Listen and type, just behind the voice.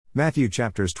Matthew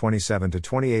chapters 27 to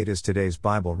 28 is today's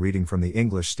Bible reading from the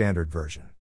English Standard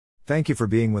Version. Thank you for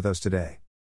being with us today.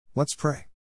 Let's pray.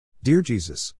 Dear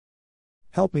Jesus,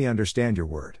 help me understand your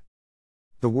word.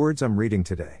 The words I'm reading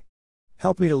today.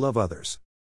 Help me to love others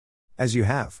as you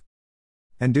have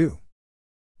and do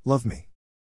love me.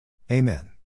 Amen.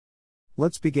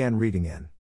 Let's begin reading in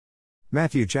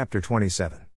Matthew chapter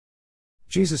 27.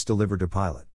 Jesus delivered to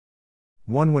Pilate.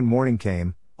 1 When morning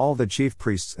came, all the chief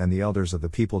priests and the elders of the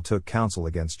people took counsel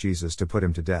against Jesus to put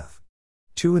him to death.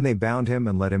 2 And they bound him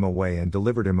and led him away and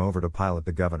delivered him over to Pilate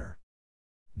the governor.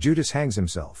 Judas Hangs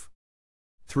Himself.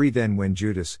 3 Then when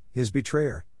Judas, his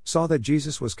betrayer, saw that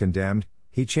Jesus was condemned,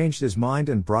 he changed his mind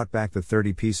and brought back the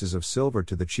 30 pieces of silver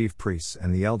to the chief priests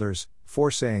and the elders, 4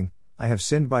 Saying, I have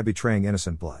sinned by betraying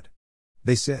innocent blood.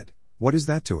 They said, What is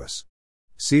that to us?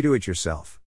 See to it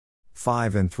yourself.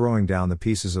 5 And throwing down the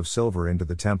pieces of silver into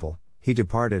the temple, he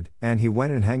departed, and he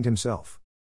went and hanged himself.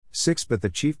 6 But the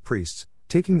chief priests,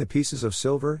 taking the pieces of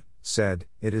silver, said,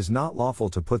 It is not lawful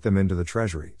to put them into the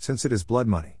treasury, since it is blood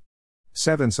money.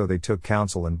 7 So they took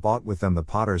counsel and bought with them the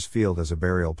potter's field as a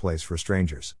burial place for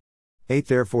strangers. 8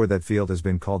 Therefore that field has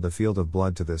been called the field of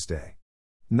blood to this day.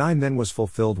 9 Then was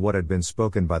fulfilled what had been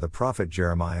spoken by the prophet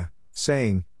Jeremiah,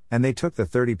 saying, And they took the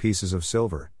 30 pieces of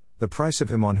silver, the price of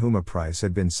him on whom a price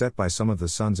had been set by some of the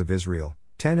sons of Israel,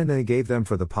 10 And they gave them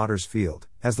for the potter's field,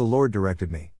 as the Lord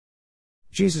directed me.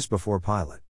 Jesus before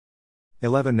Pilate.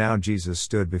 11 Now Jesus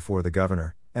stood before the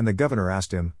governor, and the governor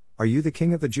asked him, Are you the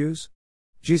king of the Jews?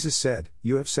 Jesus said,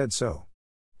 You have said so.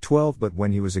 12 But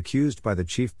when he was accused by the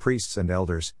chief priests and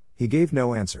elders, he gave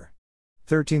no answer.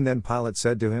 13 Then Pilate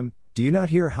said to him, Do you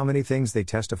not hear how many things they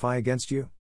testify against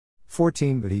you?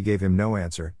 14 But he gave him no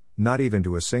answer, not even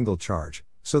to a single charge,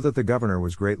 so that the governor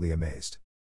was greatly amazed.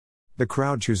 The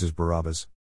crowd chooses Barabbas.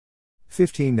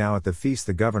 15 Now at the feast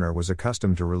the governor was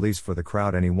accustomed to release for the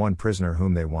crowd any one prisoner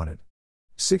whom they wanted.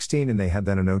 16 And they had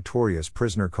then a notorious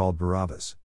prisoner called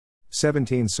Barabbas.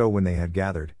 17 So when they had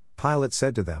gathered, Pilate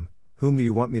said to them, Whom do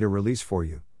you want me to release for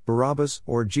you, Barabbas,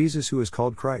 or Jesus who is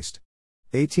called Christ?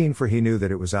 18 For he knew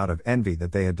that it was out of envy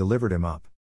that they had delivered him up.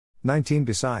 19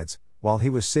 Besides, while he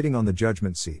was sitting on the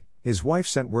judgment seat, his wife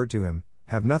sent word to him,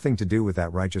 Have nothing to do with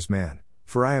that righteous man,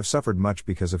 for I have suffered much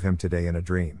because of him today in a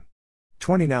dream.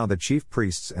 20 Now the chief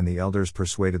priests and the elders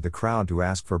persuaded the crowd to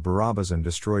ask for Barabbas and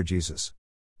destroy Jesus.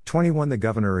 21 The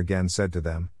governor again said to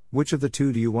them, Which of the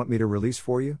two do you want me to release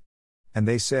for you? And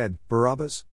they said,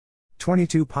 Barabbas.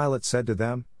 22 Pilate said to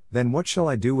them, Then what shall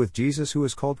I do with Jesus who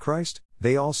is called Christ?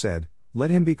 They all said,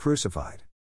 Let him be crucified.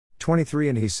 23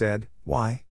 And he said,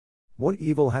 Why? What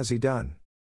evil has he done?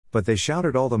 But they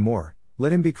shouted all the more,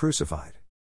 Let him be crucified.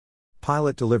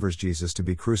 Pilate delivers Jesus to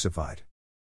be crucified.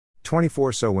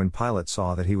 24 So when Pilate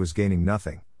saw that he was gaining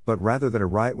nothing, but rather that a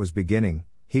riot was beginning,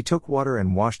 he took water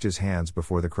and washed his hands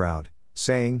before the crowd,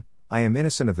 saying, I am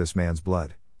innocent of this man's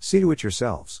blood, see to it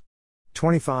yourselves.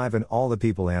 25 And all the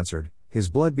people answered, His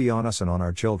blood be on us and on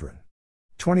our children.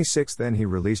 26 Then he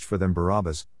released for them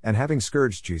Barabbas, and having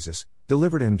scourged Jesus,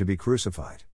 delivered him to be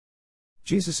crucified.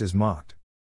 Jesus is mocked.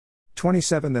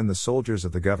 27 Then the soldiers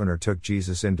of the governor took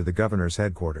Jesus into the governor's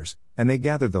headquarters, and they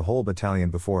gathered the whole battalion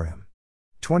before him.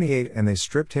 28 And they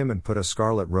stripped him and put a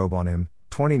scarlet robe on him.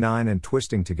 29 And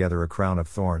twisting together a crown of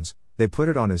thorns, they put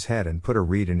it on his head and put a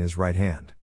reed in his right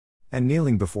hand. And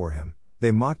kneeling before him,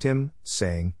 they mocked him,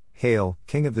 saying, Hail,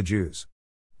 King of the Jews!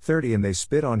 30 And they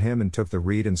spit on him and took the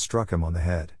reed and struck him on the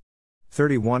head.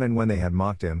 31 And when they had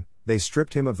mocked him, they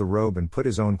stripped him of the robe and put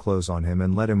his own clothes on him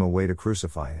and led him away to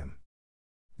crucify him.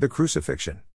 The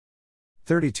crucifixion.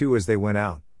 32 As they went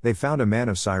out, they found a man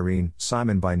of Cyrene,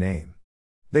 Simon by name.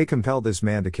 They compelled this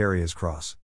man to carry his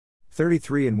cross.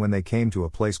 33 And when they came to a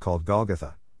place called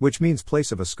Golgotha, which means place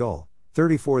of a skull,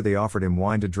 34 They offered him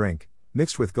wine to drink,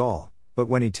 mixed with gall, but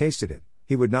when he tasted it,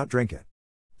 he would not drink it.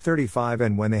 35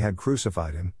 And when they had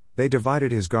crucified him, they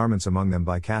divided his garments among them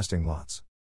by casting lots.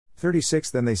 36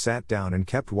 Then they sat down and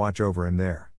kept watch over him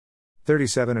there.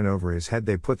 37 And over his head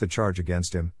they put the charge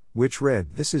against him, which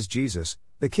read, This is Jesus,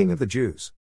 the King of the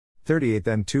Jews. 38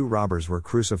 Then 2 robbers were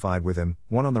crucified with him,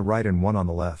 one on the right and one on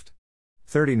the left.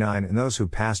 39 And those who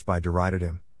passed by derided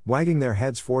him, wagging their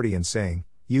heads 40 and saying,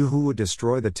 You who would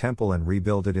destroy the temple and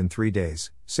rebuild it in 3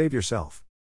 days, save yourself.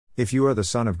 If you are the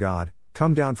Son of God,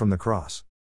 come down from the cross.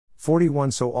 41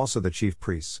 So also the chief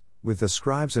priests, with the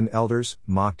scribes and elders,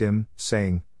 mocked him,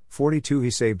 saying, 42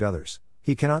 He saved others,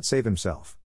 he cannot save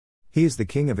himself. He is the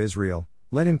King of Israel,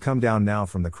 let him come down now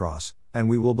from the cross, and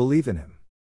we will believe in him.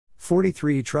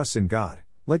 43 He trusts in God,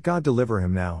 let God deliver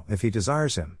him now, if he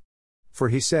desires him. For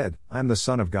he said, I am the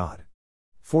Son of God.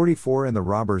 44 And the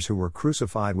robbers who were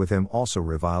crucified with him also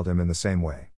reviled him in the same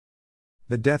way.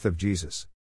 The death of Jesus.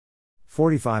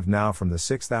 45 Now from the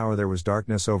 6th hour there was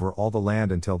darkness over all the land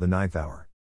until the 9th hour.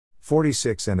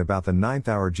 46 And about the 9th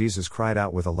hour Jesus cried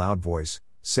out with a loud voice,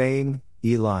 saying,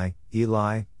 Eli,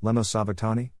 Eli, lema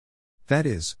sabachthani? That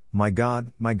is, my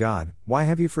God, why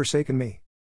have you forsaken me?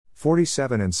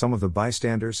 47 And some of the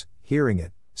bystanders, hearing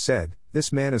it, said,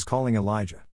 This man is calling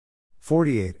Elijah.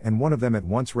 48 And one of them at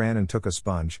once ran and took a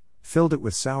sponge, filled it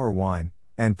with sour wine,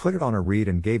 and put it on a reed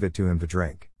and gave it to him to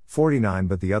drink. 49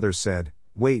 But the others said,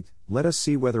 Wait, let us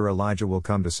see whether Elijah will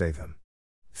come to save him.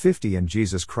 50 And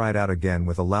Jesus cried out again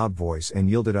with a loud voice and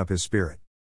yielded up his spirit.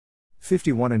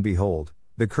 51 And behold,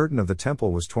 the curtain of the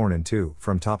temple was torn in two,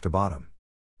 from top to bottom.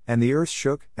 And the earth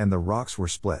shook, and the rocks were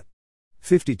split.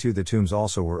 52 The tombs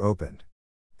also were opened.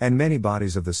 And many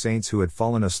bodies of the saints who had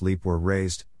fallen asleep were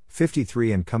raised.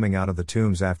 53 And coming out of the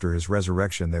tombs after his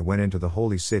resurrection they went into the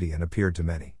holy city and appeared to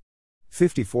many.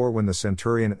 54 When the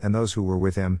centurion and those who were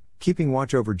with him, keeping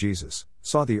watch over Jesus,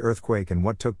 saw the earthquake and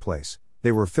what took place,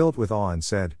 they were filled with awe and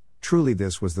said, Truly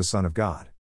this was the Son of God.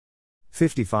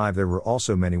 55 There were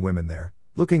also many women there,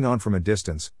 looking on from a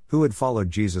distance, who had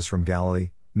followed Jesus from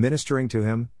Galilee, ministering to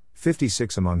him,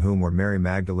 56 Among whom were Mary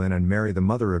Magdalene and Mary the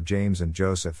mother of James and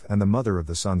Joseph and the mother of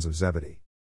the sons of Zebedee.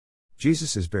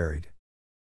 Jesus is buried.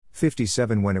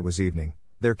 57 When it was evening,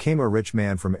 there came a rich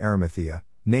man from Arimathea,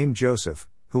 named Joseph,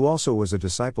 who also was a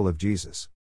disciple of Jesus.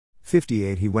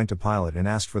 58 He went to Pilate and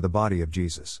asked for the body of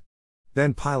Jesus.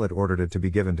 Then Pilate ordered it to be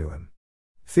given to him.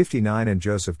 59 And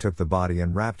Joseph took the body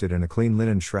and wrapped it in a clean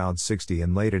linen shroud. 60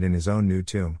 And laid it in his own new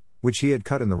tomb, which he had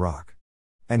cut in the rock.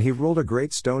 And he rolled a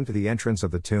great stone to the entrance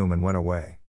of the tomb and went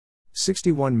away.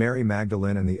 61 Mary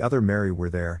Magdalene and the other Mary were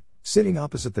there, sitting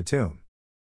opposite the tomb.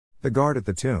 The guard at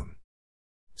the tomb.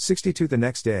 62 The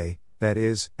next day, that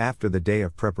is, after the day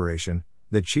of preparation,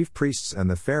 the chief priests and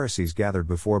the Pharisees gathered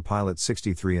before Pilate.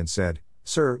 63 And said,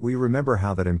 Sir, we remember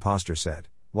how that impostor said,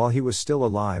 while he was still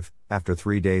alive, After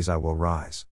 3 days I will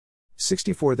rise.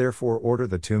 64 Therefore order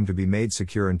the tomb to be made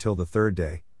secure until the third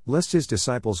day, lest his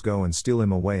disciples go and steal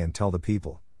him away and tell the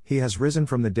people, He has risen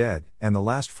from the dead, and the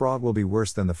last fraud will be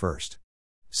worse than the first.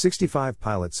 65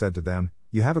 Pilate said to them,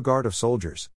 You have a guard of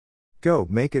soldiers. Go,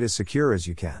 make it as secure as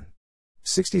you can.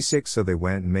 66 So they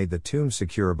went and made the tomb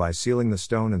secure by sealing the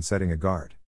stone and setting a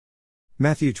guard.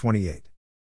 Matthew 28.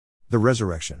 The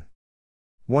Resurrection.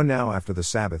 1 Now after the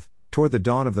Sabbath, toward the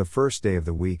dawn of the first day of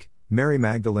the week, Mary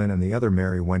Magdalene and the other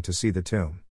Mary went to see the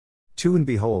tomb. 2 And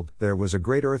behold, there was a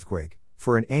great earthquake,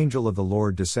 for an angel of the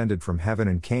Lord descended from heaven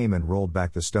and came and rolled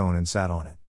back the stone and sat on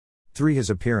it. 3 His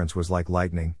appearance was like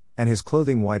lightning, and his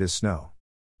clothing white as snow.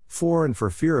 4 And for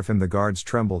fear of him the guards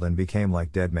trembled and became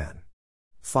like dead men.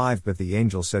 5 But the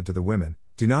angel said to the women,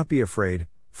 Do not be afraid,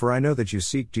 for I know that you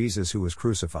seek Jesus who was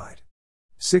crucified.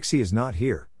 6 He is not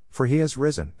here, for he has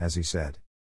risen, as he said.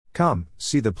 Come,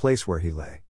 see the place where he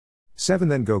lay. 7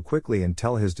 Then go quickly and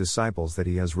tell his disciples that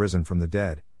he has risen from the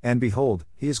dead, and behold,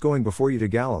 he is going before you to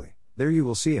Galilee, there you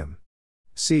will see him.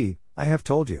 See, I have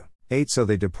told you. 8 So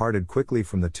they departed quickly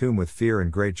from the tomb with fear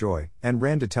and great joy, and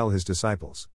ran to tell his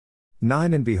disciples.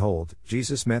 9 And behold,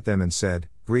 Jesus met them and said,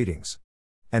 Greetings.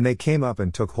 And they came up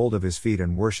and took hold of his feet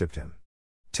and worshipped him.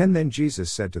 10 Then Jesus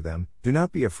said to them, Do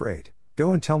not be afraid,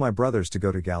 go and tell my brothers to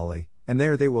go to Galilee, and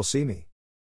there they will see me.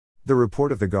 The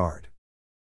report of the guard.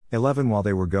 11 While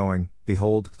they were going,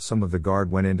 behold, some of the guard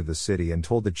went into the city and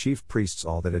told the chief priests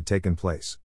all that had taken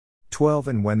place. 12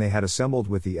 And when they had assembled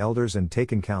with the elders and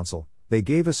taken counsel, they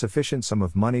gave a sufficient sum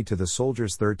of money to the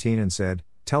soldiers. 13 And said,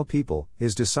 Tell people,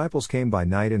 his disciples came by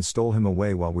night and stole him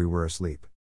away while we were asleep.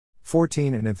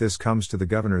 14 And if this comes to the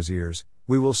governor's ears,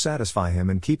 we will satisfy him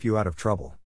and keep you out of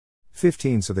trouble.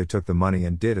 15 So they took the money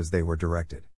and did as they were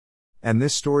directed. And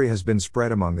this story has been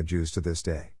spread among the Jews to this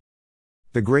day.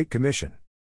 The Great Commission.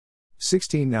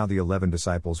 16 Now the 11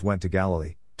 disciples went to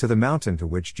Galilee, to the mountain to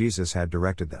which Jesus had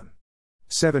directed them.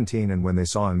 17 And when they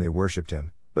saw him they worshipped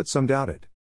him, but some doubted.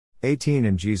 18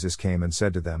 And Jesus came and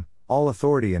said to them, All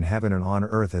authority in heaven and on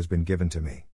earth has been given to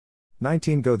me.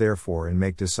 19 Go therefore and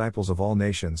make disciples of all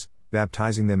nations,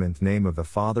 baptizing them in the name of the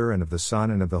Father and of the Son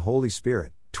and of the Holy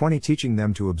Spirit. 20 Teaching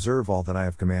them to observe all that I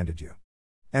have commanded you.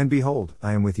 And behold,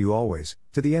 I am with you always,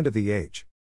 to the end of the age.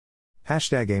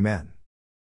 #Amen.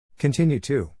 Continue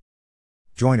to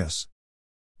join us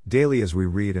daily as we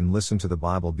read and listen to the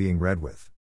Bible being read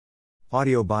with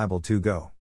Audio Bible 2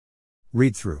 Go.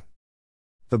 Read through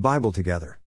the Bible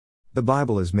together. The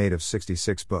Bible is made of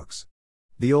 66 books.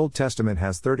 The Old Testament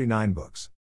has 39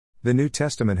 books. The New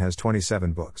Testament has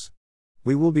 27 books.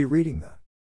 We will be reading the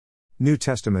New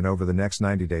Testament over the next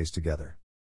 90 days together.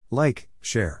 Like,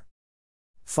 share,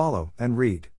 follow, and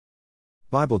read.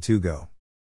 Bible 2 Go.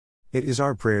 It is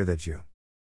our prayer that you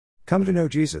Come to know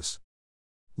Jesus.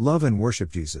 Love and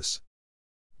worship Jesus.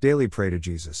 Daily pray to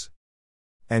Jesus.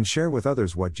 And share with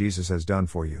others what Jesus has done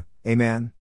for you.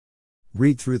 Amen.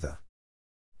 Read through the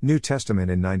New Testament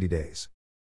in 90 days.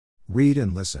 Read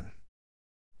and listen.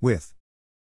 With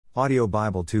Audio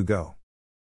Bible 2 Go.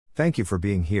 Thank you for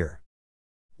being here.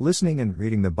 Listening and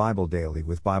reading the Bible daily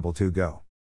with Bible 2 Go.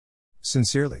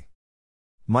 Sincerely,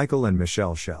 Michael and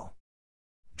Michelle Shell.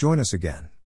 Join us again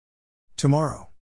tomorrow.